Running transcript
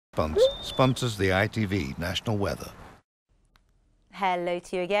Sponsors the ITV National Weather. Hello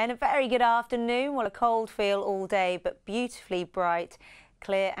to you again. A very good afternoon. Well, a cold feel all day, but beautifully bright,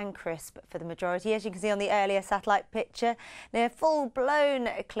 clear and crisp for the majority. As you can see on the earlier satellite picture, near full-blown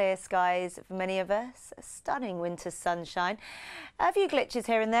clear skies for many of us. Stunning winter sunshine. A few glitches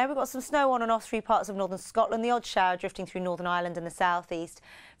here and there. We've got some snow on and off through parts of northern Scotland. The odd shower drifting through Northern Ireland and the southeast.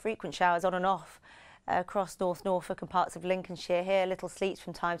 Frequent showers on and off across North Norfolk and parts of Lincolnshire here. Little sleet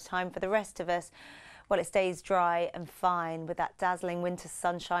from time to time. For the rest of us, well, it stays dry and fine with that dazzling winter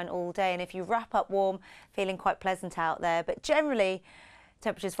sunshine all day. And if you wrap up warm, feeling quite pleasant out there. But generally,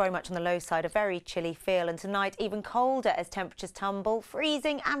 temperatures very much on the low side, a very chilly feel. And tonight, even colder as temperatures tumble,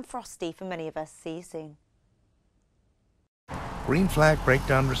 freezing and frosty for many of us. See you soon. Green flag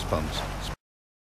breakdown response